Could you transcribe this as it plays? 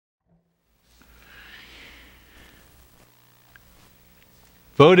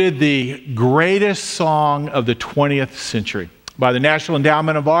voted the greatest song of the 20th century by the National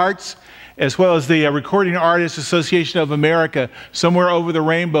Endowment of Arts, as well as the Recording Artists Association of America. Somewhere Over the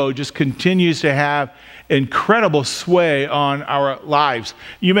Rainbow just continues to have incredible sway on our lives.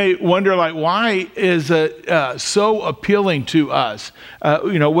 You may wonder, why is it so appealing to us?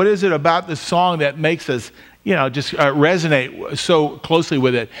 What is it about the song that makes us just resonate so closely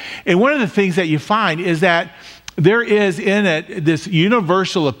with it? And one of the things that you find is that there is in it this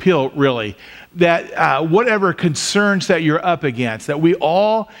universal appeal, really, that whatever concerns that you're up against, that we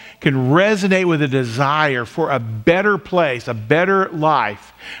all can resonate with a desire for a better place, a better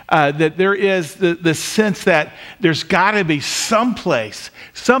life, that there is the sense that there's got to be some place,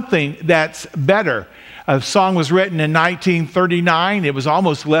 something that's better. A song was written in 1939. It was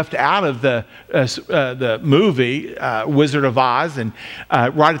almost left out of the movie Wizard of Oz, and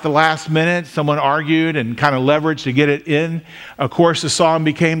right at the last minute, someone argued and kind of leveraged to get it in. Of course, the song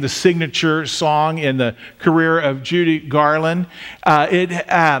became the signature song in the career of Judy Garland.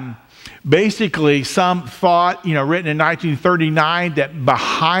 Basically, some thought, written in 1939, that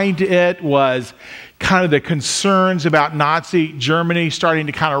behind it was kind of the concerns about Nazi Germany starting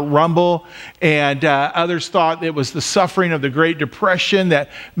to kind of rumble, and others thought it was the suffering of the Great Depression that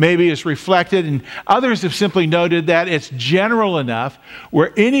maybe is reflected, and others have simply noted that it's general enough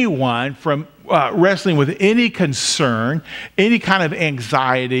where anyone from wrestling with any concern, any kind of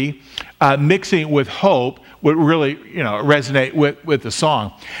anxiety, mixing with hope, would really, resonate with the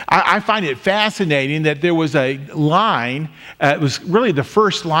song. I find it fascinating that there was a line, it was really the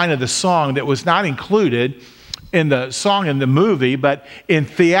first line of the song that was not included in the song in the movie, but in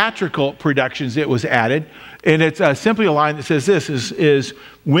theatrical productions it was added. And it's simply a line that says this, is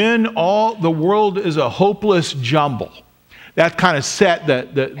when all the world is a hopeless jumble. That kind of set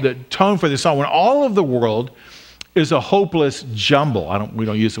the tone for the song. When all of the world is a hopeless jumble. We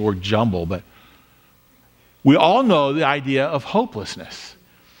don't use the word jumble, but we all know the idea of hopelessness.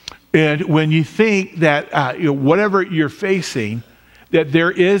 And when you think that whatever you're facing, that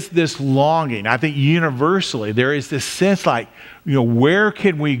there is this longing, I think universally, there is this sense where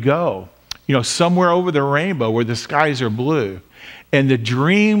can we go? Somewhere over the rainbow where the skies are blue. And the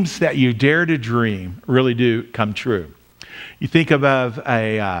dreams that you dare to dream really do come true. You think of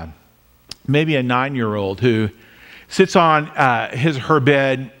maybe a 9-year-old who sits on her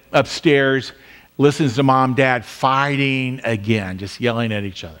bed upstairs, listens to mom, dad fighting again, just yelling at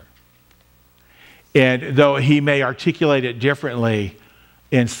each other. And though he may articulate it differently,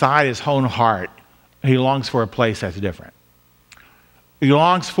 inside his own heart, he longs for a place that's different. He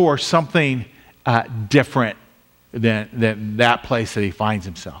longs for something different than that place that he finds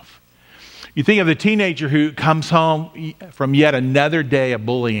himself. You think of the teenager who comes home from yet another day of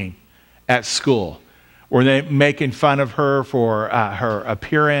bullying at school, where they're making fun of her for her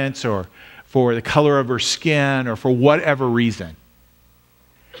appearance or for the color of her skin or for whatever reason.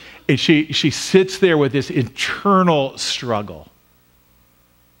 And she sits there with this internal struggle.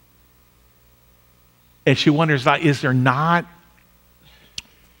 And she wonders, is there not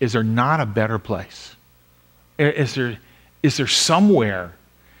a better place? Is there somewhere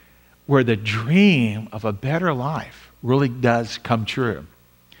where the dream of a better life really does come true?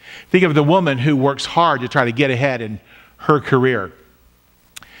 Think of the woman who works hard to try to get ahead in her career.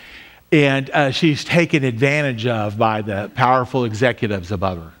 And she's taken advantage of by the powerful executives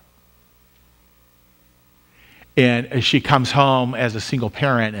above her. And she comes home as a single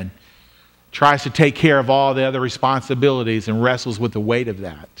parent and tries to take care of all the other responsibilities and wrestles with the weight of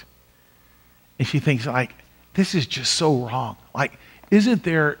that. And she thinks, this is just so wrong. Isn't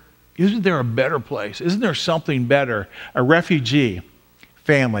there a better place? Isn't there something better? A refugee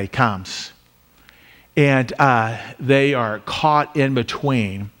family comes, and they are caught in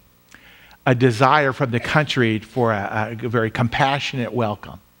between a desire from the country for a very compassionate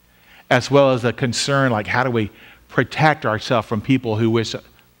welcome, as well as a concern how do we protect ourselves from people who wish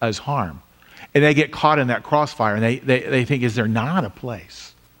us harm. And they get caught in that crossfire, and they think, is there not a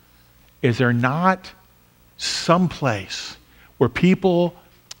place? Is there not some place where people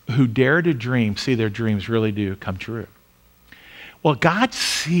who dare to dream see their dreams really do come true? Well, God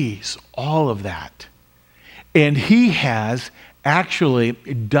sees all of that, and He has actually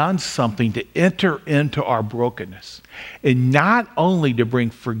done something to enter into our brokenness, and not only to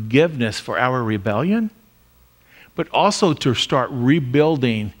bring forgiveness for our rebellion, but also to start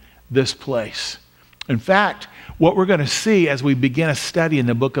rebuilding this place. In fact, what we're going to see as we begin a study in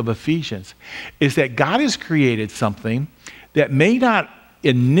the book of Ephesians is that God has created something that may not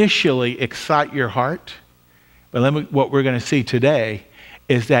initially excite your heart, but what we're going to see today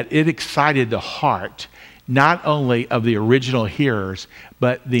is that it excited the heart not only of the original hearers,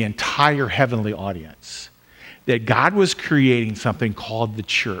 but the entire heavenly audience. That God was creating something called the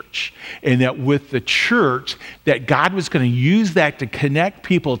church. And that with the church, that God was going to use that to connect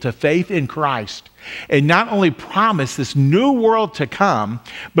people to faith in Christ. And not only promise this new world to come,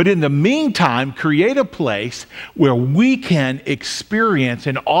 but in the meantime, create a place where we can experience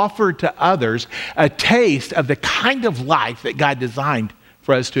and offer to others a taste of the kind of life that God designed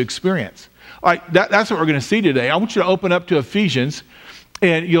for us to experience. All right, that's what we're going to see today. I want you to open up to Ephesians.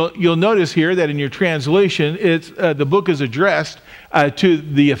 And you'll notice here that in your translation, the book is addressed to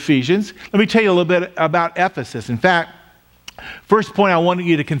the Ephesians. Let me tell you a little bit about Ephesus. In fact, first point I wanted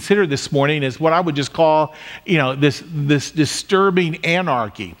you to consider this morning is what I would just call, this disturbing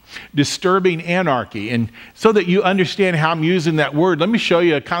anarchy. Disturbing anarchy. And so that you understand how I'm using that word, let me show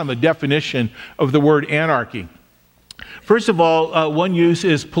you a kind of a definition of the word anarchy. First of all, one use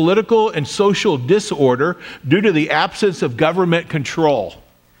is political and social disorder due to the absence of government control.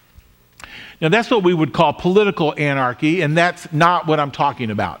 Now, that's what we would call political anarchy, and that's not what I'm talking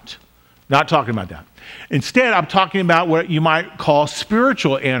about. Not talking about that. Instead, I'm talking about what you might call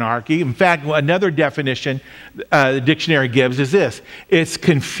spiritual anarchy. In fact, another definition the dictionary gives is this. It's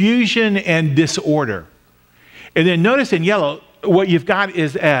confusion and disorder. And then notice in yellow, what you've got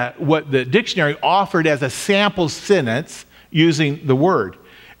is what the dictionary offered as a sample sentence using the word.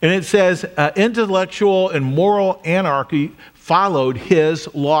 And it says, intellectual and moral anarchy followed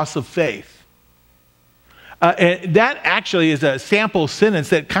his loss of faith. And that actually is a sample sentence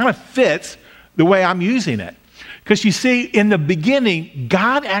that kind of fits the way I'm using it. Because you see, in the beginning,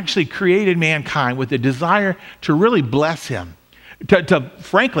 God actually created mankind with a desire to really bless him.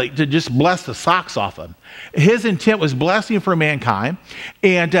 Frankly, to just bless the socks off him. His intent was blessing for mankind,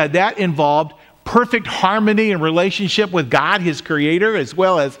 and that involved perfect harmony and relationship with God, his creator, as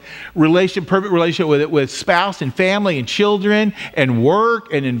well as perfect relationship with spouse and family and children and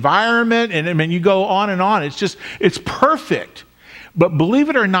work and environment. And I mean, you go on and on. It's perfect. But believe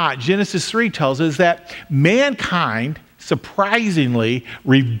it or not, Genesis 3 tells us that mankind surprisingly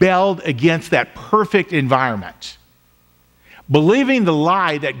rebelled against that perfect environment, believing the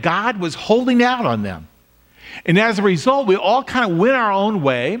lie that God was holding out on them. And as a result, we all kind of went our own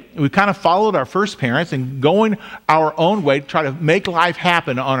way. We kind of followed our first parents and going our own way to try to make life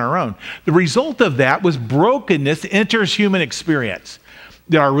happen on our own. The result of that was brokenness enters human experience.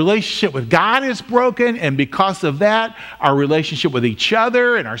 That our relationship with God is broken, and because of that, our relationship with each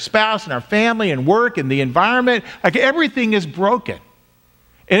other and our spouse and our family and work and the environment, like everything is broken.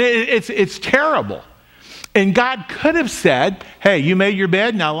 And it's terrible. And God could have said, hey, you made your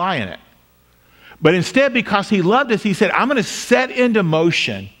bed, now lie in it. But instead, because he loved us, he said, I'm going to set into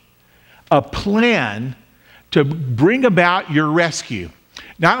motion a plan to bring about your rescue.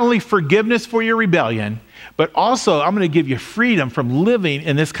 Not only forgiveness for your rebellion, but also I'm going to give you freedom from living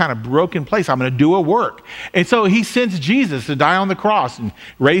in this kind of broken place. I'm going to do a work. And so he sends Jesus to die on the cross and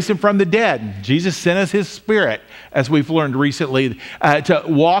raise him from the dead. And Jesus sent us his Spirit, as we've learned recently, to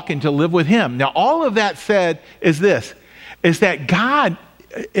walk and to live with him. Now, all of that said is this, is that God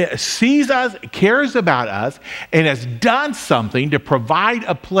sees us, cares about us, and has done something to provide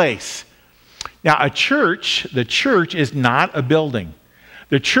a place. Now, the church is not a building.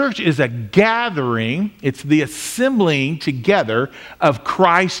 The church is a gathering. It's the assembling together of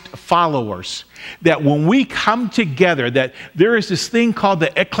Christ followers. That when we come together, that there is this thing called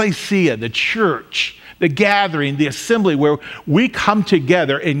the ecclesia, the church, the gathering, the assembly, where we come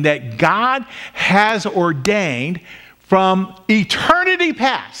together, and that God has ordained from eternity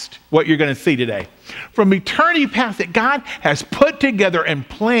past, what you're going to see today. From eternity past, that God has put together and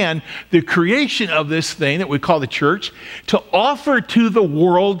planned the creation of this thing that we call the church to offer to the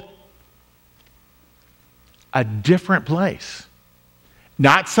world a different place.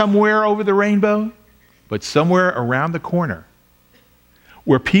 Not somewhere over the rainbow, but somewhere around the corner,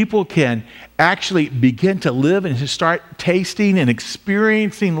 where people can actually begin to live and to start tasting and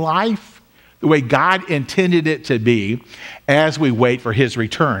experiencing life the way God intended it to be as we wait for his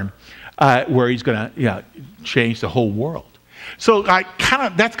return, where he's going to change the whole world. So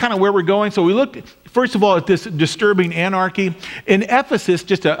that's kind of where we're going. So we look, first of all, at this disturbing anarchy. In Ephesus,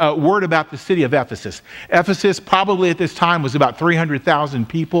 just a word about the city of Ephesus. Ephesus probably at this time was about 300,000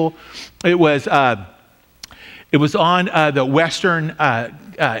 people. It was on the western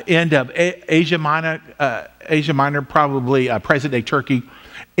end of Asia Minor, probably present-day Turkey.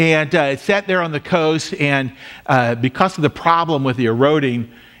 And it sat there on the coast, and because of the problem with the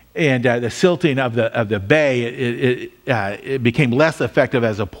eroding the silting of the bay, it became less effective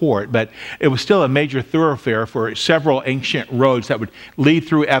as a port, but it was still a major thoroughfare for several ancient roads that would lead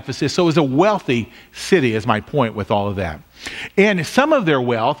through Ephesus. So it was a wealthy city, is my point with all of that. And some of their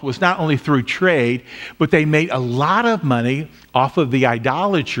wealth was not only through trade, but they made a lot of money off of the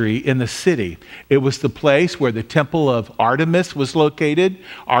idolatry in the city. It was the place where the temple of Artemis was located.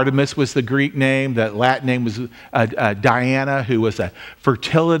 Artemis was the Greek name. The Latin name was Diana, who was a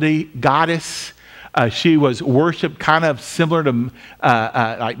fertility goddess. She was worshipped kind of similar to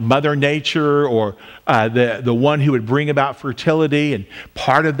like Mother Nature, or the one who would bring about fertility. And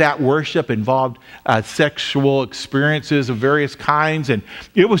part of that worship involved sexual experiences of various kinds. And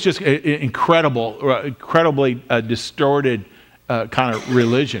it was just incredibly distorted kind of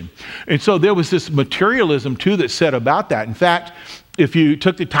religion. And so there was this materialism too that said about that. In fact, if you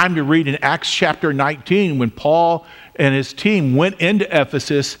took the time to read in Acts chapter 19, when Paul and his team went into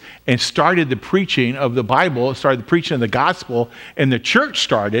Ephesus and started the preaching of the Bible, started the preaching of the gospel, and the church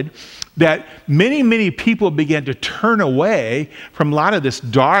started, that many people began to turn away from a lot of this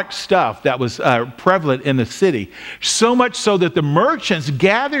dark stuff that was prevalent in the city. So much so that the merchants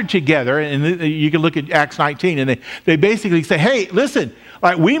gathered together, and you can look at Acts 19, and they basically say, hey, listen,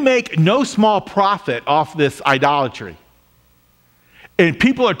 like, we make no small profit off this idolatry. And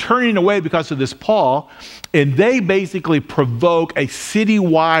people are turning away because of this Paul, and they basically provoke a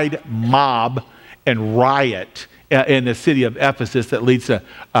citywide mob and riot in the city of Ephesus that leads to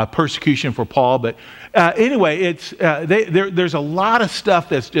persecution for Paul. But anyway, there's a lot of stuff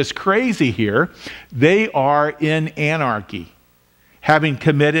that's just crazy here. They are in anarchy, having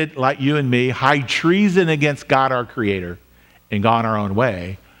committed, like you and me, high treason against God our Creator, and gone our own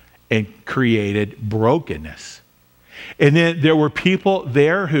way and created brokenness. And then there were people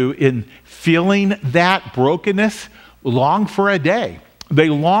there who, in feeling that brokenness, longed for a day. They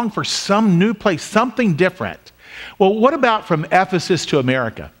longed for some new place, something different. Well, what about from Ephesus to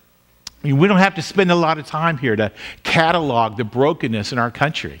America? I mean, we don't have to spend a lot of time here to catalog the brokenness in our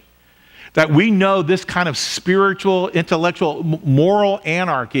country. That we know this kind of spiritual, intellectual, moral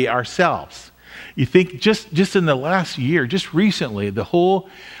anarchy ourselves. You think just in the last year, just recently, the whole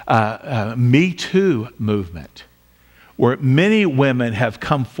Me Too movement, where many women have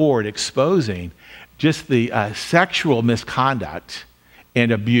come forward exposing just the sexual misconduct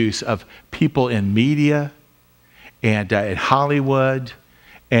and abuse of people in media and in Hollywood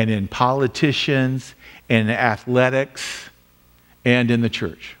and in politicians and in athletics and in the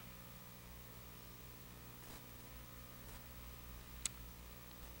church.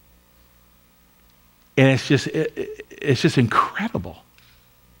 And it's just incredible.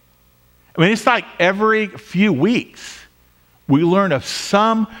 I mean, it's like every few weeks we learn of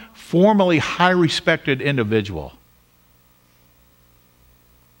some formerly high-respected individual.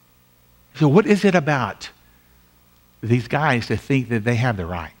 So what is it about these guys to think that they have the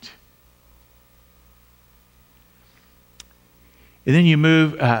right? And then you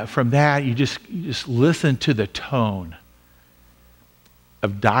move from that, you just listen to the tone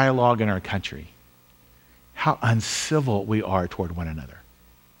of dialogue in our country. How uncivil we are toward one another.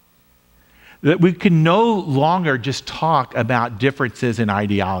 That we can no longer just talk about differences in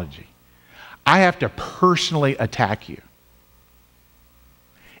ideology. I have to personally attack you.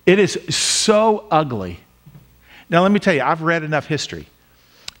 It is so ugly. Now, let me tell you, I've read enough history.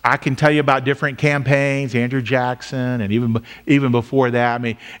 I can tell you about different campaigns, Andrew Jackson, and even before that. I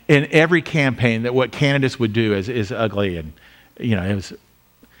mean, in every campaign, that what candidates would do is ugly, and it was.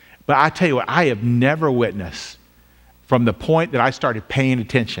 But I tell you what, I have never witnessed, from the point that I started paying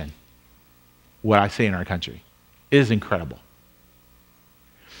attention, what I see in our country. It is incredible.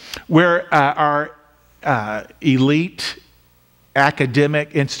 Where our elite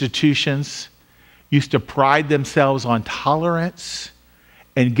academic institutions used to pride themselves on tolerance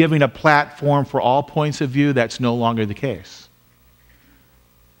and giving a platform for all points of view, that's no longer the case.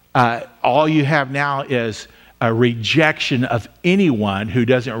 All you have now is a rejection of anyone who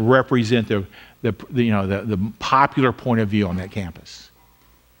doesn't represent the popular point of view on that campus.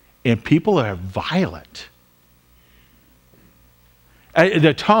 And people are violent.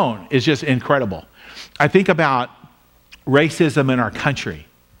 The tone is just incredible. I think about racism in our country,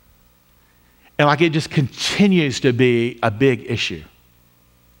 and like, it just continues to be a big issue.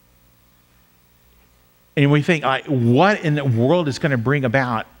 And we think, like, what in the world is going to bring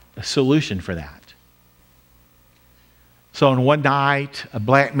about a solution for that? So on one night, a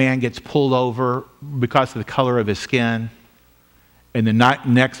black man gets pulled over because of the color of his skin. And the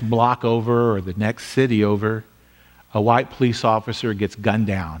next block over, or the next city over, a white police officer gets gunned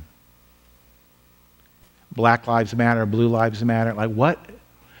down. Black lives matter, blue lives matter. Like, what?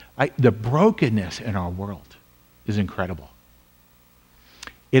 The brokenness in our world is incredible.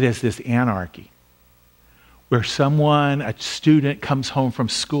 It is this anarchy where a student comes home from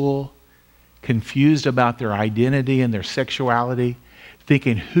school confused about their identity and their sexuality,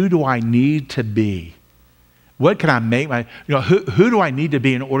 thinking, who do I need to be? What can I make who do I need to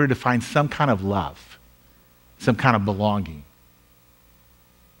be in order to find some kind of love, some kind of belonging?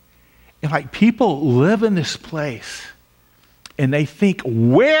 And people live in this place and they think,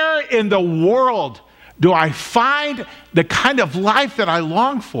 where in the world do I find the kind of life that I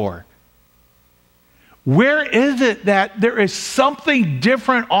long for? Where is it that there is something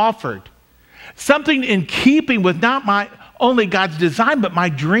different offered? Something in keeping with not only God's design, but my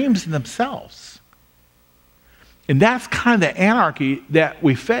dreams themselves. And that's kind of the anarchy that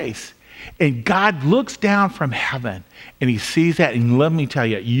we face. And God looks down from heaven and he sees that. And let me tell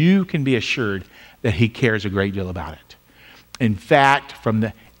you, you can be assured that he cares a great deal about it. In fact, from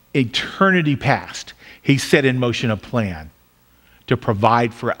the eternity past, he set in motion a plan to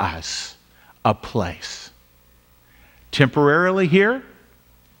provide for us a place. Temporarily here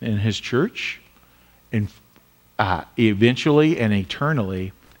in his church, and eventually and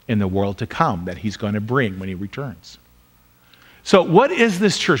eternally in the world to come that he's going to bring when he returns. So what is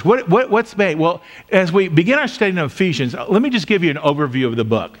this church? What's made? Well, as we begin our study of Ephesians, let me just give you an overview of the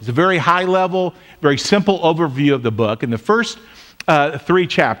book. It's a very high level, very simple overview of the book. In the first 3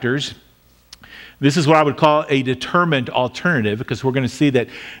 chapters, this is what I would call a determined alternative, because we're going to see that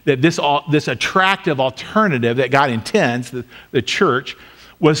this attractive alternative that God intends, the church,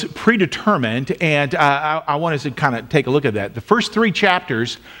 was predetermined, and I want us to kind of take a look at that. The first 3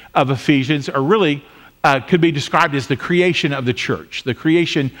 chapters of Ephesians are really could be described as the creation of the church, the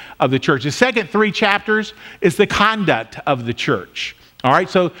creation of the church. The second 3 chapters is the conduct of the church. All right,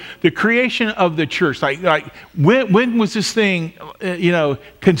 so the creation of the church, when was this thing,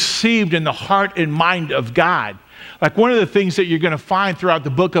 conceived in the heart and mind of God? Like, one of the things that you're going to find throughout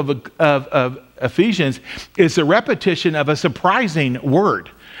the book of Ephesians is the repetition of a surprising word.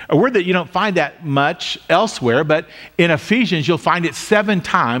 A word that you don't find that much elsewhere, but in Ephesians you'll find it 7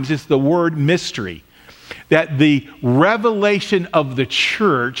 times. It's the word mystery. That the revelation of the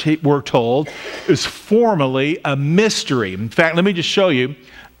church, we're told, is formally a mystery. In fact, let me just show you,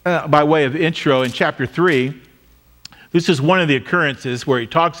 by way of intro, in chapter 3, this is one of the occurrences where he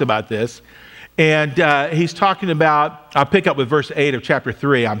talks about this. And he's talking about, I'll pick up with verse 8 of chapter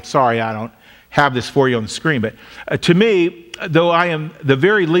 3. I'm sorry I don't have this for you on the screen. But to me, though I am the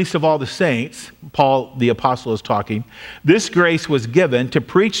very least of all the saints, Paul the apostle is talking, this grace was given to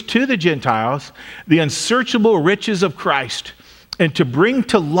preach to the Gentiles the unsearchable riches of Christ, and to bring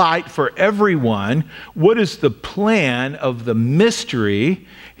to light for everyone what is the plan of the mystery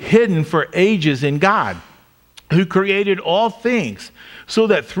hidden for ages in God, who created all things, so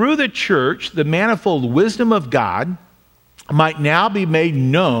that through the church the manifold wisdom of God might now be made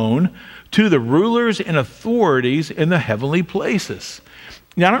known to the rulers and authorities in the heavenly places.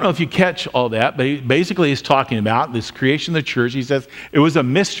 Now, I don't know if you catch all that, but he basically is talking about this creation of the church. He says it was a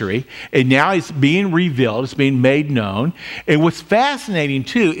mystery, and now it's being revealed, it's being made known. And what's fascinating,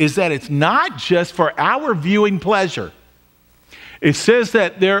 too, is that it's not just for our viewing pleasure. It says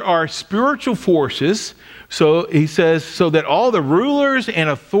that there are spiritual forces, so he says, so that all the rulers and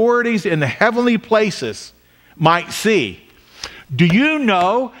authorities in the heavenly places might see. Do you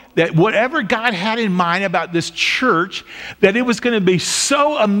know that whatever God had in mind about this church, that it was going to be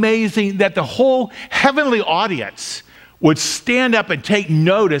so amazing that the whole heavenly audience would stand up and take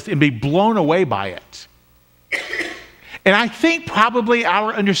notice and be blown away by it? And I think probably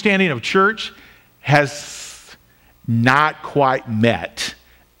our understanding of church has not quite met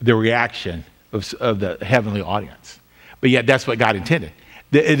the reaction of the heavenly audience. But yet that's what God intended.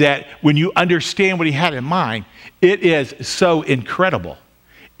 That when you understand what he had in mind, it is so incredible.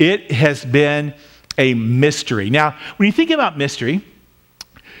 It has been a mystery. Now, when you think about mystery,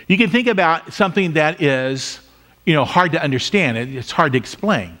 you can think about something that is, hard to understand. It's hard to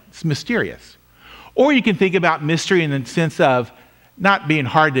explain. It's mysterious. Or you can think about mystery in the sense of not being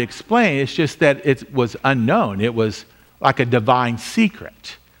hard to explain. It's just that it was unknown. It was like a divine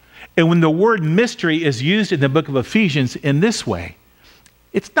secret. And when the word mystery is used in the book of Ephesians in this way,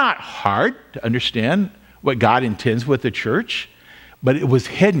 it's not hard to understand what God intends with the church, but it was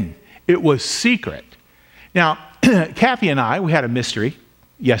hidden. It was secret. Now, Kathy and we had a mystery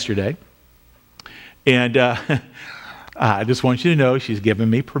yesterday, and I just want you to know she's given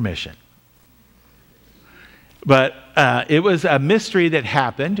me permission. But it was a mystery that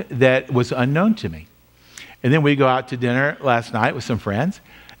happened that was unknown to me. And then we go out to dinner last night with some friends,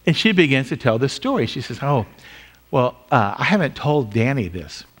 and she begins to tell this story. She says, I haven't told Danny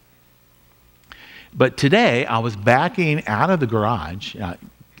this. But today, I was backing out of the garage, kind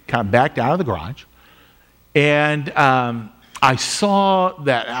of backed out of the garage, and I saw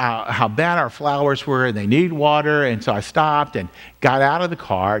that how bad our flowers were, and they need water, and so I stopped and got out of the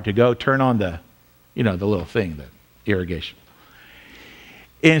car to go turn on the little thing, the irrigation.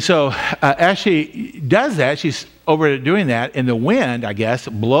 And so as she does that, she's over doing that, and the wind, I guess,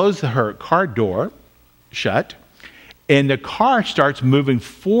 blows her car door shut, and the car starts moving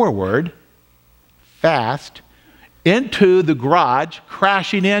forward fast into the garage,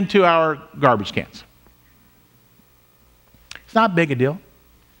 crashing into our garbage cans. It's not big a deal.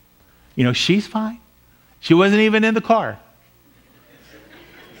 She's fine. She wasn't even in the car.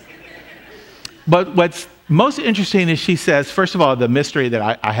 But what's most interesting is she says, first of all, the mystery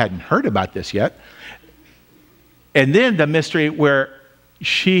that I hadn't heard about this yet. And then the mystery where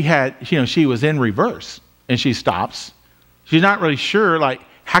she was in reverse and she stops. She's not really sure,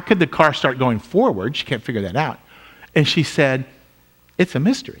 how could the car start going forward? She can't figure that out. And she said, it's a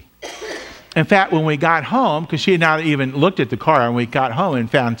mystery. In fact, when we got home, because she had not even looked at the car, and we got home and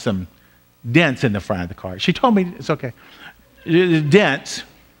found some dents in the front of the car. She told me, it's okay. Dents.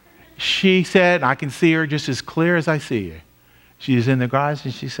 She said, I can see her just as clear as I see her. She's in the garage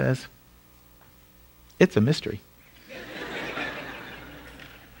and she says, it's a mystery.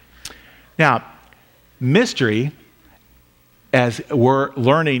 Now, mystery, as we're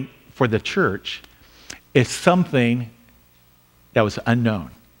learning for the church, is something that was unknown.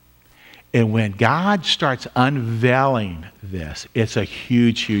 And when God starts unveiling this, it's a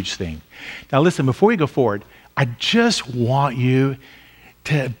huge, huge thing. Now listen, before we go forward, I just want you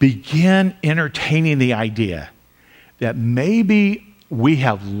to begin entertaining the idea that maybe we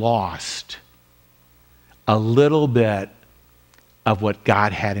have lost a little bit of what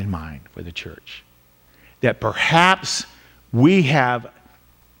God had in mind for the church. That perhaps we have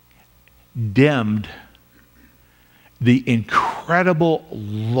dimmed the incredible,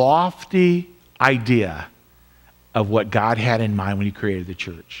 lofty idea of what God had in mind when he created the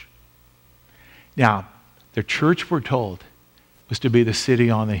church. Now, the church, we're told, was to be the city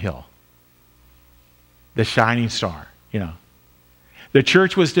on the hill, the shining star, The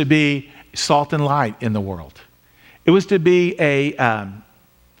church was to be salt and light in the world. It was to be a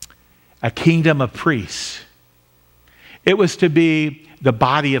kingdom of priests. It was to be the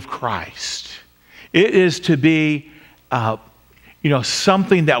body of Christ. It is to be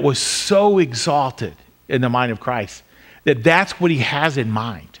something that was so exalted in the mind of Christ that that's what he has in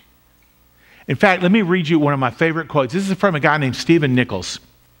mind. In fact, let me read you one of my favorite quotes. This is from a guy named Stephen Nichols.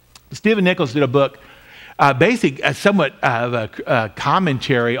 Stephen Nichols did a book, somewhat of a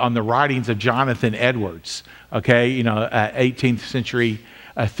commentary on the writings of Jonathan Edwards, 18th century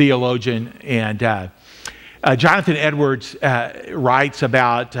theologian. And Jonathan Edwards writes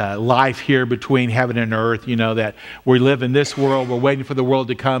about life here between heaven and earth, that we live in this world, we're waiting for the world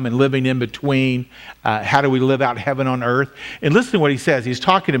to come, and living in between. How do we live out heaven on earth? And listen to what he says. He's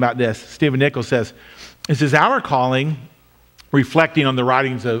talking about this. Stephen Nichols says, this is our calling, reflecting on the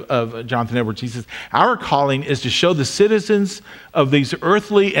writings of Jonathan Edwards. He says, our calling is to show the citizens of these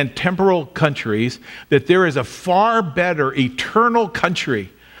earthly and temporal countries that there is a far better eternal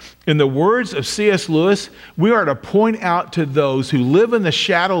country. In the words of C.S. Lewis, we are to point out to those who live in the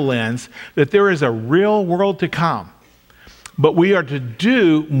shadowlands that there is a real world to come. But we are to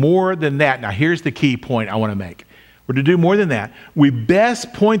do more than that. Now, here's the key point I want to make. We're to do more than that. We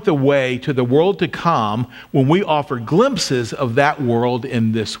best point the way to the world to come when we offer glimpses of that world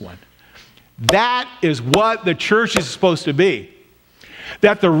in this one. That is what the church is supposed to be.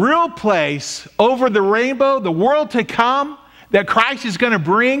 That the real place over the rainbow, the world to come, that Christ is going to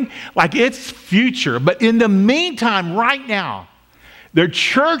bring, its future. But in the meantime, right now, the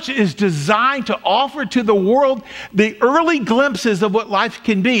church is designed to offer to the world the early glimpses of what life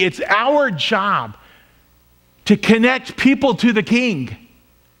can be. It's our job to connect people to the King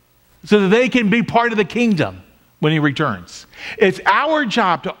so that they can be part of the kingdom when he returns. It's our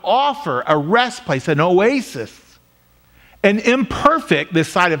job to offer a rest place, an oasis, an imperfect this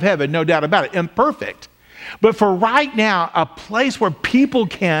side of heaven, no doubt about it, imperfect. But for right now, a place where people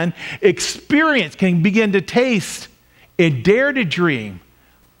can experience, can begin to taste and dare to dream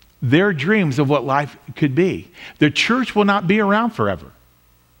their dreams of what life could be. The church will not be around forever.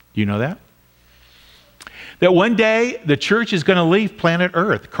 Do you know that? That one day the church is going to leave planet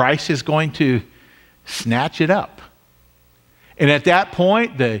Earth. Christ is going to snatch it up. And at that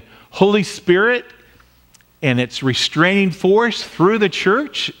point, the Holy Spirit and its restraining force through the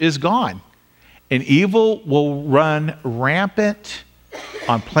church is gone. And evil will run rampant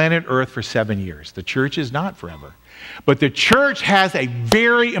on planet Earth for 7 years. The church is not forever. But the church has a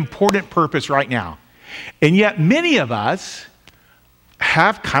very important purpose right now. And yet many of us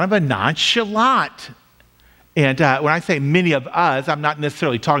have kind of a nonchalant. And when I say many of us, I'm not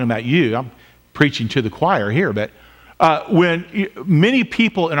necessarily talking about you. I'm preaching to the choir here. But when many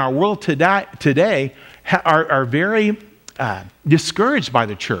people in our world today are very discouraged by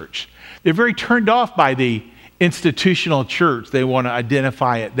the church. They're very turned off by the institutional church. They want to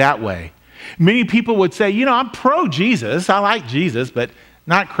identify it that way. Many people would say, you know, I'm pro-Jesus. I like Jesus, but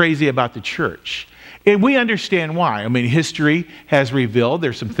not crazy about the church. And we understand why. I mean, history has revealed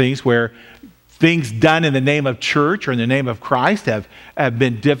there's some things where things done in the name of church or in the name of Christ have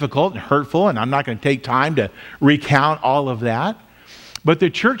been difficult and hurtful, and I'm not going to take time to recount all of that. But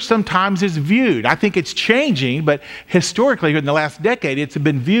the church sometimes is viewed, I think it's changing, but historically in the last decade, it's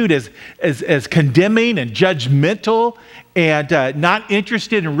been viewed as condemning and judgmental and not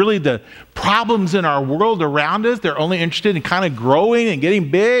interested in really the problems in our world around us. They're only interested in kind of growing and getting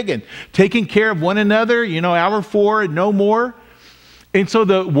big and taking care of one another, you know, hour 4 and no more. And so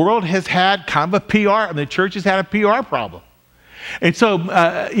the world has had kind of a PR, I mean, the church has had a PR problem. And so,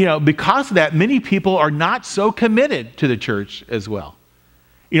 you know, because of that, many people are not so committed to the church as well.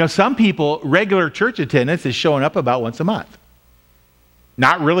 You know, some people, regular church attendance is showing up about once a month.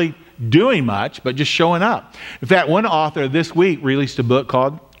 Not really doing much, but just showing up. In fact, one author this week released a book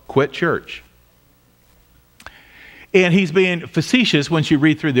called Quit Church. And he's being facetious once you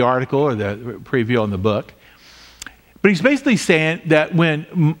read through the article or the preview on the book. But he's basically saying that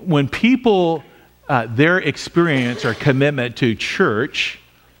when people, their experience or commitment to church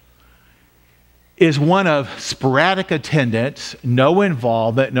is one of sporadic attendance, no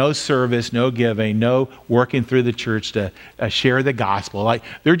involvement, no service, no giving, no working through the church to share the gospel. Like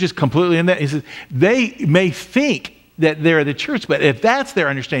they're just completely in that. He says they may think that they're the church, but if that's their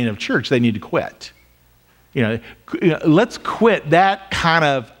understanding of church, they need to quit. You know, let's quit that kind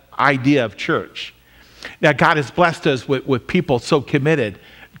of idea of church. Now, God has blessed us with people so committed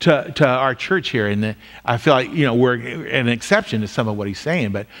to our church here. And I feel like, you know, we're an exception to some of what he's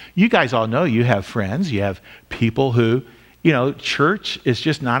saying. But you guys all know you have friends. You have people who, you know, church is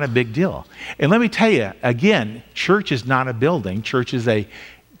just not a big deal. And let me tell you, again, church is not a building. Church is a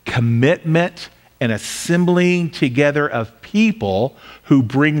commitment and assembling together of people who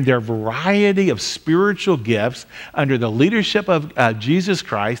bring their variety of spiritual gifts under the leadership of Jesus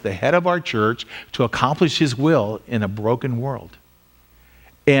Christ, the head of our church, to accomplish his will in a broken world.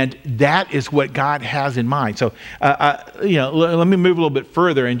 And that is what God has in mind. So, you know, let me move a little bit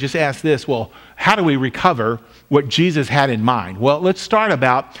further and just ask this. Well, how do we recover what Jesus had in mind? Well, let's start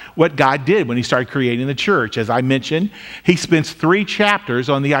about what God did when he started creating the church. As I mentioned, he spends 3 chapters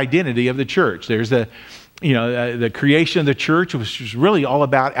on the identity of the church. There's the creation of the church, which is really all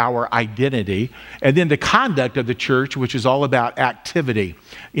about our identity. And then the conduct of the church, which is all about activity.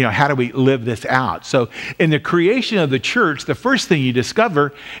 You know, how do we live this out? So in the creation of the church, the first thing you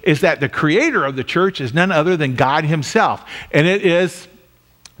discover is that the creator of the church is none other than God himself. And it is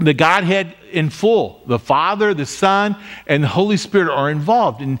the Godhead in full. The Father, the Son, and the Holy Spirit are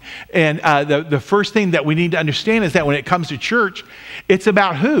involved. And the first thing that we need to understand is that when it comes to church, it's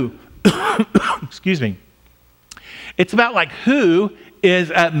about who? Excuse me. It's about like who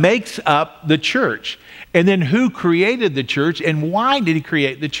makes up the church, and then who created the church, and why did he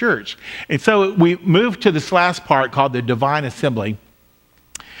create the church? And so we move to this last part called the divine assembly,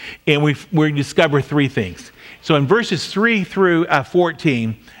 and we discover 3 things. So in verses 3 through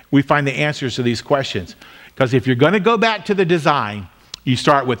 14, we find the answers to these questions. Because if you're going to go back to the design, you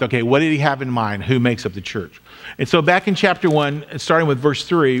start with, okay, what did he have in mind? Who makes up the church? And so back in chapter 1, starting with verse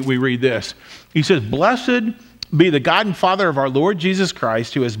 3, we read this. He says, "Blessed be the God and Father of our Lord Jesus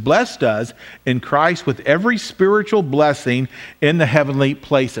Christ, who has blessed us in Christ with every spiritual blessing in the heavenly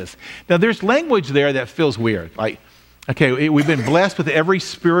places." Now, there's language there that feels weird. Like, okay, we've been blessed with every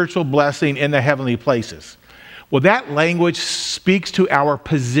spiritual blessing in the heavenly places. Well, that language speaks to our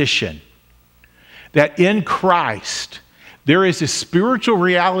position. That in Christ, there is a spiritual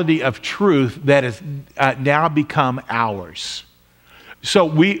reality of truth that has now become ours. So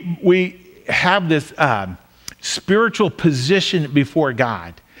we have this spiritual position before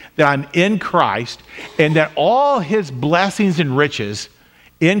God, that I'm in Christ, and that all his blessings and riches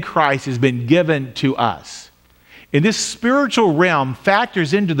in Christ has been given to us. And this spiritual realm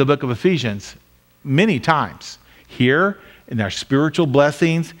factors into the book of Ephesians many times. Here, in our spiritual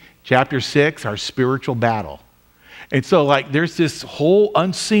blessings, chapter 6, our spiritual battle. And so, like, there's this whole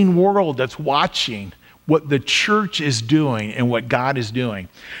unseen world that's watching what the church is doing and what God is doing.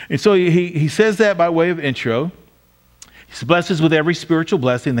 And so he says that by way of intro. He's blessed us with every spiritual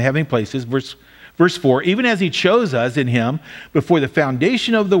blessing in the heavenly places. Verse 4, even as he chose us in him before the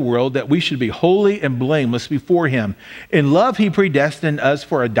foundation of the world, that we should be holy and blameless before him. In love he predestined us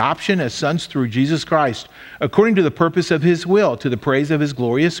for adoption as sons through Jesus Christ, according to the purpose of his will, to the praise of his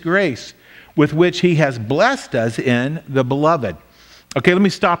glorious grace, with which he has blessed us in the beloved. Okay, let me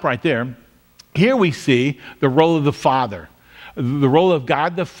stop right there. Here we see the role of the Father, the role of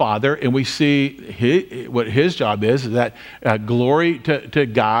God the Father, and we see what his job is that glory to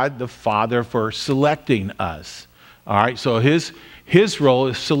God the Father for selecting us. All right, so his role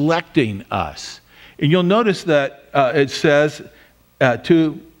is selecting us. And you'll notice that it says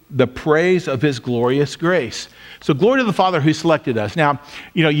to the praise of his glorious grace. So glory to the Father who selected us. Now,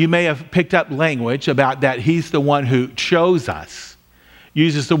 you may have picked up language about that he's the one who chose us.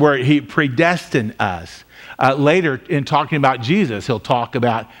 Uses the word he predestined us. Later, in talking about Jesus, he'll talk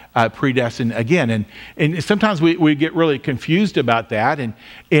about predestined again. And sometimes we get really confused about that. And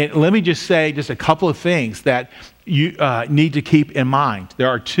let me just say just a couple of things that you need to keep in mind. There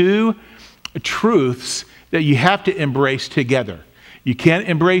are two truths that you have to embrace together. You can't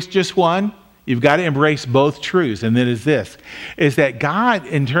embrace just one. You've got to embrace both truths. And then is that God,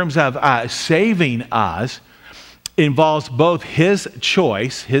 in terms of saving us, involves both his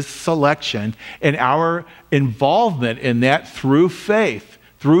choice, his selection, and our involvement in that through faith,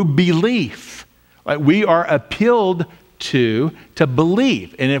 through belief. Like we are appealed to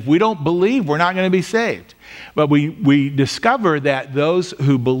believe. And if we don't believe, we're not going to be saved. But we discover that those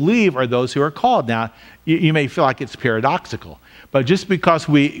who believe are those who are called. Now, you may feel like it's paradoxical, but just because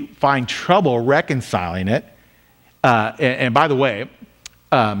we find trouble reconciling it, and by the way,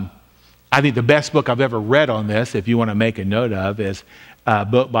 I think the best book I've ever read on this, if you want to make a note of, is a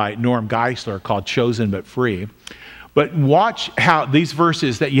book by Norm Geisler called Chosen But Free. But watch how these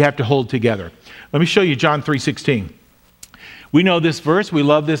verses that you have to hold together. Let me show you John 3:16. We know this verse. We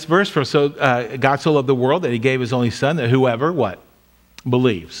love this verse. For God so loved the world that he gave his only son, that whoever, what?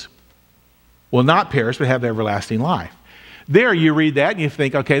 Believes. Will not perish, but have everlasting life. There you read that and you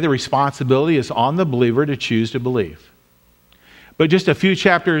think, okay, the responsibility is on the believer to choose to believe. But just a few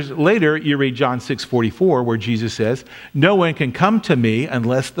chapters later, you read John 6:44, where Jesus says, no one can come to me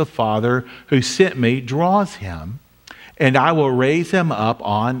unless the Father who sent me draws him, and I will raise him up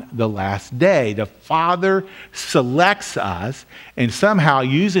on the last day. The Father selects us, and somehow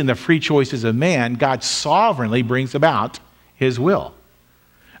using the free choices of man, God sovereignly brings about his will.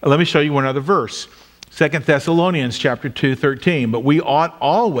 Let me show you one other verse. 2 Thessalonians chapter 2:13, but we ought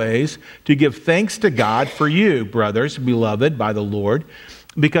always to give thanks to God for you, brothers, beloved by the Lord,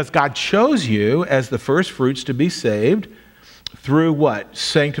 because God chose you as the first fruits to be saved through what?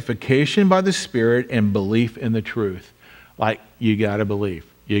 Sanctification by the Spirit and belief in the truth. Like, you got to believe.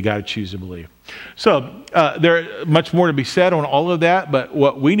 You got to choose to believe. So there's much more to be said on all of that, but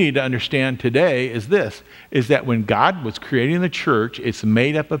what we need to understand today is this, is that when God was creating the church, it's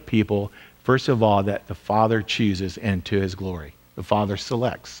made up of people, first of all, that the Father chooses and to his glory. The Father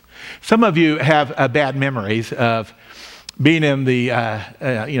selects. Some of you have bad memories of being in the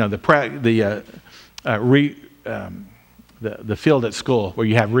field at school where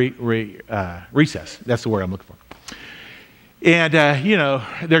you have recess. That's the word I'm looking for. And,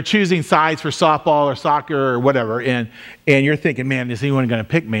 they're choosing sides for softball or soccer or whatever. And you're thinking, man, is anyone going to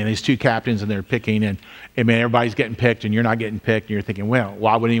pick me? And these two captains, and they're picking. And man, everybody's getting picked, and you're not getting picked. And you're thinking, well,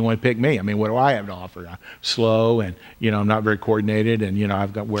 why would anyone pick me? I mean, what do I have to offer? I'm slow, and, I'm not very coordinated, and,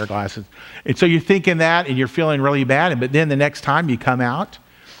 I've got wear glasses. And so you're thinking that, and you're feeling really bad. But then the next time you come out,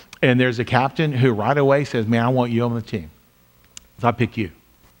 and there's a captain who right away says, man, I want you on the team. So I'll pick you.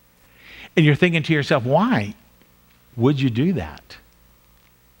 And you're thinking to yourself, why would you do that?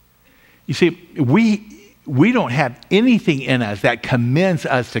 You see, we don't have anything in us that commends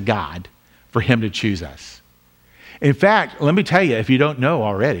us to God for him to choose us. In fact, let me tell you, if you don't know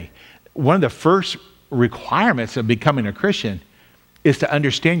already, one of the first requirements of becoming a Christian is to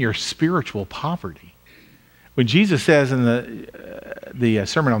understand your spiritual poverty. When Jesus says in the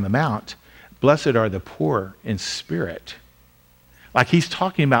Sermon on the Mount, blessed are the poor in spirit, like he's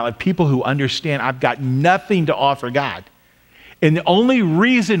talking about like people who understand I've got nothing to offer God. And the only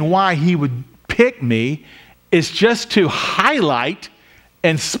reason why he would pick me is just to highlight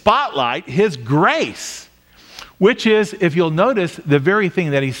and spotlight his grace, which is, if you'll notice, the very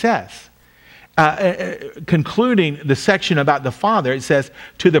thing that he says. Concluding the section about the Father, it says,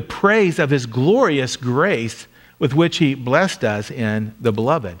 to the praise of his glorious grace with which he blessed us in the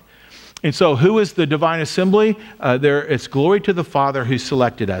beloved. And so who is the divine assembly? It's glory to the Father who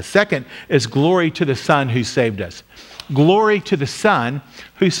selected us. Second is glory to the Son who saved us. Glory to the Son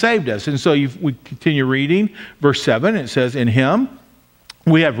who saved us. And so we continue reading verse 7. It says, in him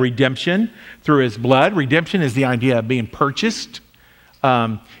we have redemption through his blood. Redemption is the idea of being purchased.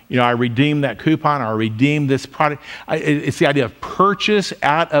 I redeemed that coupon, or I redeemed this product. It's the idea of purchase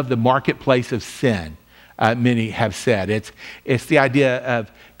out of the marketplace of sin, many have said. It's the idea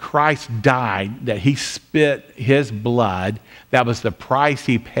of Christ died, that he spit his blood. That was the price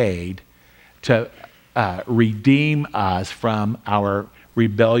he paid to redeem us from our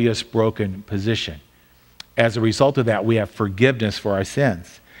rebellious, broken position. As a result of that, we have forgiveness for our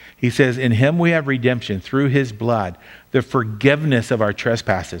sins. He says, in him we have redemption through his blood, the forgiveness of our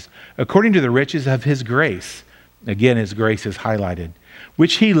trespasses, according to the riches of his grace. Again, his grace is highlighted,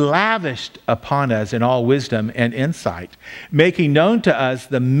 which he lavished upon us in all wisdom and insight, making known to us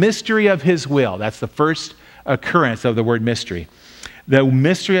the mystery of his will. That's the first occurrence of the word mystery. The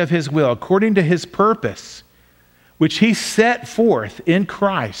mystery of his will, according to his purpose, which he set forth in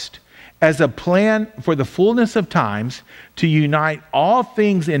Christ as a plan for the fullness of times, to unite all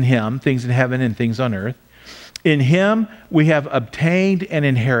things in him, things in heaven and things on earth. In him we have obtained an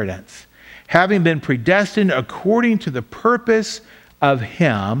inheritance, having been predestined according to the purpose of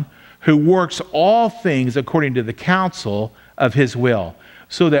him who works all things according to the counsel of his will,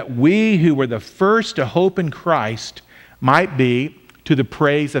 so that we who were the first to hope in Christ might be to the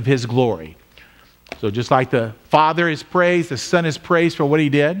praise of his glory. So just like the Father is praised, the Son is praised for what he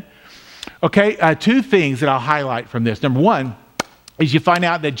did. Okay, two things that I'll highlight from this. Number one is you find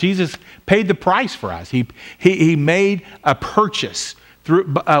out that Jesus paid the price for us. He made a purchase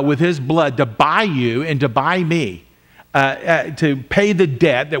with his blood to buy you and to buy me, to pay the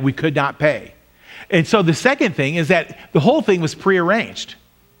debt that we could not pay. And so the second thing is that the whole thing was prearranged.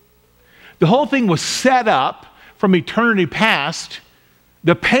 The whole thing was set up from eternity past,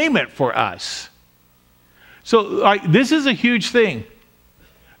 the payment for us. So this is a huge thing.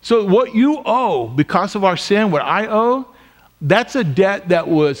 So what you owe because of our sin, what I owe, that's a debt that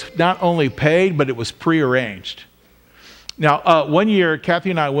was not only paid, but it was prearranged. Now, one year, Kathy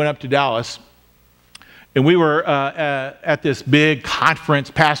and I went up to Dallas, and we were at this big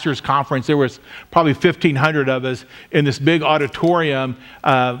conference, pastors' conference. There was probably 1,500 of us in this big auditorium.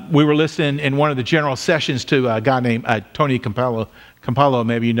 We were listening in one of the general sessions to a guy named Tony Campello,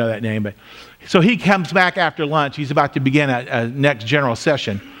 maybe you know that name. But so he comes back after lunch. He's about to begin a next general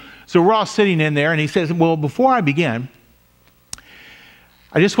session. So we're all sitting in there, and he says, well, before I begin,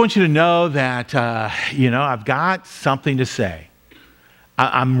 I just want you to know that, I've got something to say.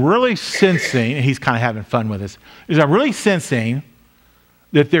 I'm really sensing, and he's kind of having fun with this, I'm really sensing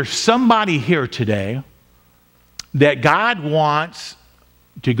that there's somebody here today that God wants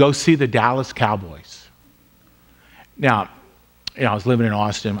to go see the Dallas Cowboys. Now, I was living in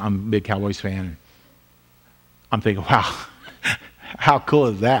Austin. I'm a big Cowboys fan. And I'm thinking, wow, how cool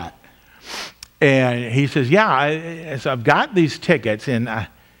is that? And he says, yeah, so I've got these tickets. And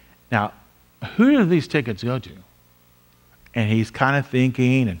now, who do these tickets go to? And he's kind of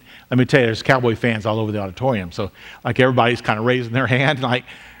thinking, and let me tell you, there's Cowboy fans all over the auditorium. So everybody's kind of raising their hand, trying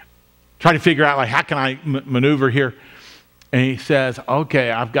to figure out, how can I maneuver here? And he says, okay,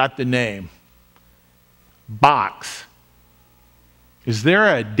 I've got the name. Box. Is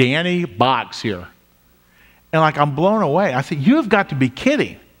there a Danny Box here? And I'm blown away. I said, you have got to be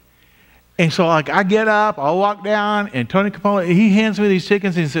kidding. And so I get up, I'll walk down, and Tony Campello, he hands me these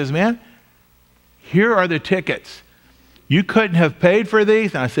tickets and he says, man, here are the tickets. You couldn't have paid for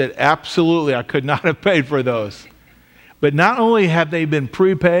these? And I said, absolutely, I could not have paid for those. But not only have they been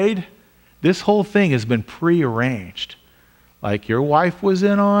prepaid, this whole thing has been prearranged. Your wife was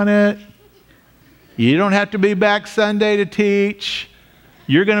in on it. You don't have to be back Sunday to teach.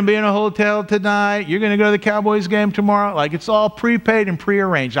 You're going to be in a hotel tonight. You're going to go to the Cowboys game tomorrow. It's all prepaid and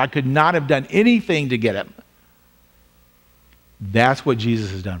prearranged. I could not have done anything to get it. That's what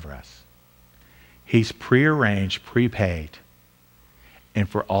Jesus has done for us. He's prearranged, prepaid. And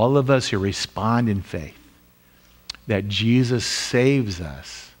for all of us who respond in faith, that Jesus saves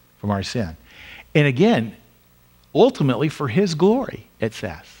us from our sin. And again, ultimately for his glory, it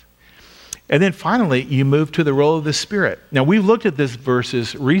says. And then finally, you move to the role of the Spirit. Now, we've looked at these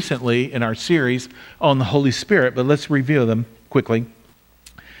verses recently in our series on the Holy Spirit, but let's review them quickly.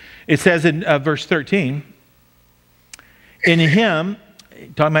 It says in verse 13, in him,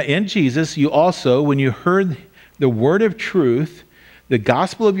 talking about in Jesus, you also, when you heard the word of truth, the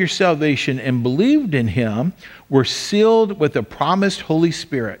gospel of your salvation, and believed in him, were sealed with the promised Holy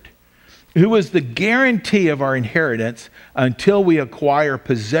Spirit, who is the guarantee of our inheritance until we acquire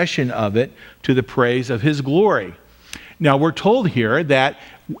possession of it to the praise of his glory. Now, we're told here that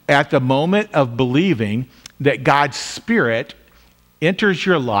at the moment of believing, that God's Spirit enters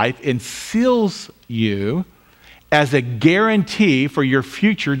your life and seals you as a guarantee for your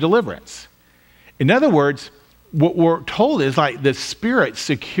future deliverance. In other words, what we're told is like the Spirit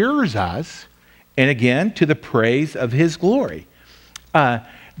secures us, and again, to the praise of his glory.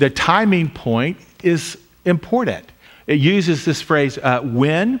 The timing point is important. It uses this phrase,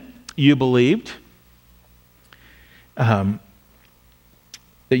 when you believed, that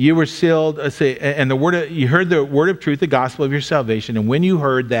you were sealed, and you heard the word of truth, the gospel of your salvation, and when you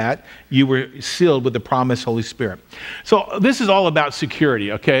heard that, you were sealed with the promised Holy Spirit. So this is all about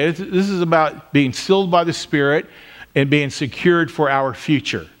security, okay? This is about being sealed by the Spirit and being secured for our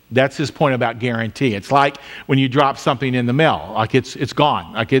future. That's his point about guarantee. It's like when you drop something in the mail, like it's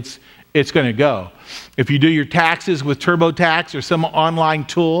gone, like it's going to go. If you do your taxes with TurboTax or some online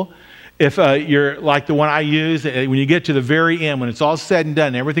tool, if you're like the one I use, when you get to the very end, when it's all said and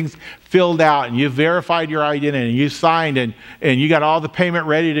done, everything's filled out and you've verified your identity and you've signed and you got all the payment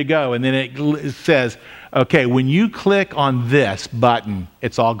ready to go, and then it says, okay, when you click on this button,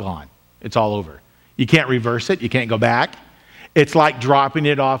 it's all gone. It's all over. You can't reverse it. You can't go back. It's like dropping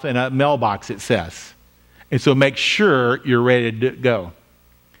it off in a mailbox, it says. And so make sure you're ready to go.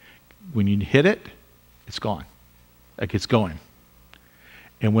 When you hit it, it's gone. Like it's going.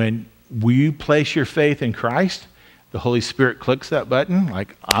 And when you place your faith in Christ, the Holy Spirit clicks that button,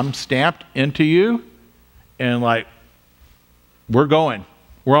 like I'm stamped into you, and like we're going.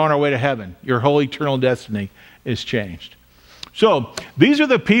 We're on our way to heaven. Your whole eternal destiny is changed. So these are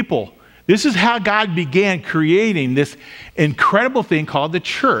the people. This is how God began creating this incredible thing called the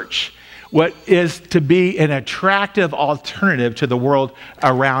church, what is to be an attractive alternative to the world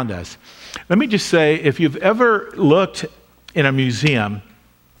around us. Let me just say, if you've ever looked in a museum,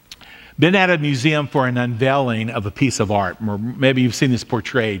 been at a museum for an unveiling of a piece of art, or maybe you've seen this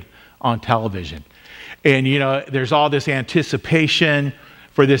portrayed on television, and there's all this anticipation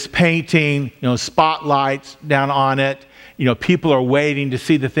for this painting, spotlights down on it, people are waiting to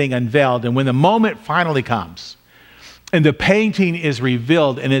see the thing unveiled, and when the moment finally comes and the painting is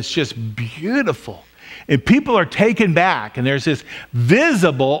revealed and it's just beautiful and people are taken back and there's this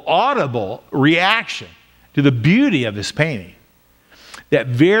visible, audible reaction to the beauty of this painting, that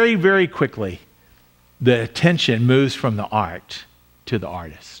very, very quickly, the attention moves from the art to the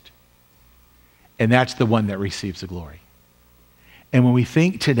artist. And that's the one that receives the glory. And when we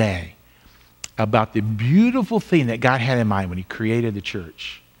think today about the beautiful thing that God had in mind when he created the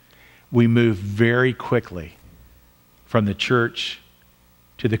church, we move very quickly from the church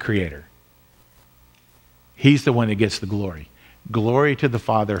to the Creator. He's the one that gets the glory. Glory to the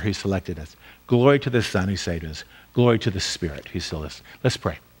Father who selected us. Glory to the Son who saved us. Glory to the Spirit who sealed us. Let's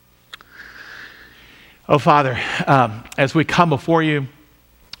pray. Oh, Father, as we come before you,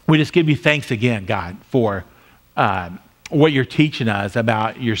 we just give you thanks again, God, for what you're teaching us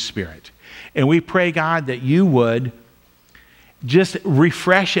about your Spirit. And we pray, God, that you would just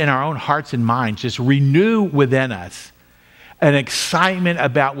refresh in our own hearts and minds, just renew within us an excitement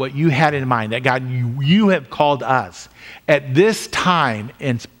about what you had in mind, that God, you have called us at this time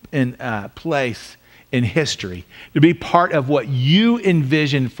and place in history to be part of what you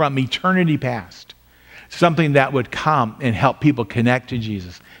envisioned from eternity past, something that would come and help people connect to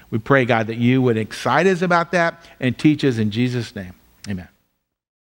Jesus. We pray, God, that you would excite us about that and teach us in Jesus' name.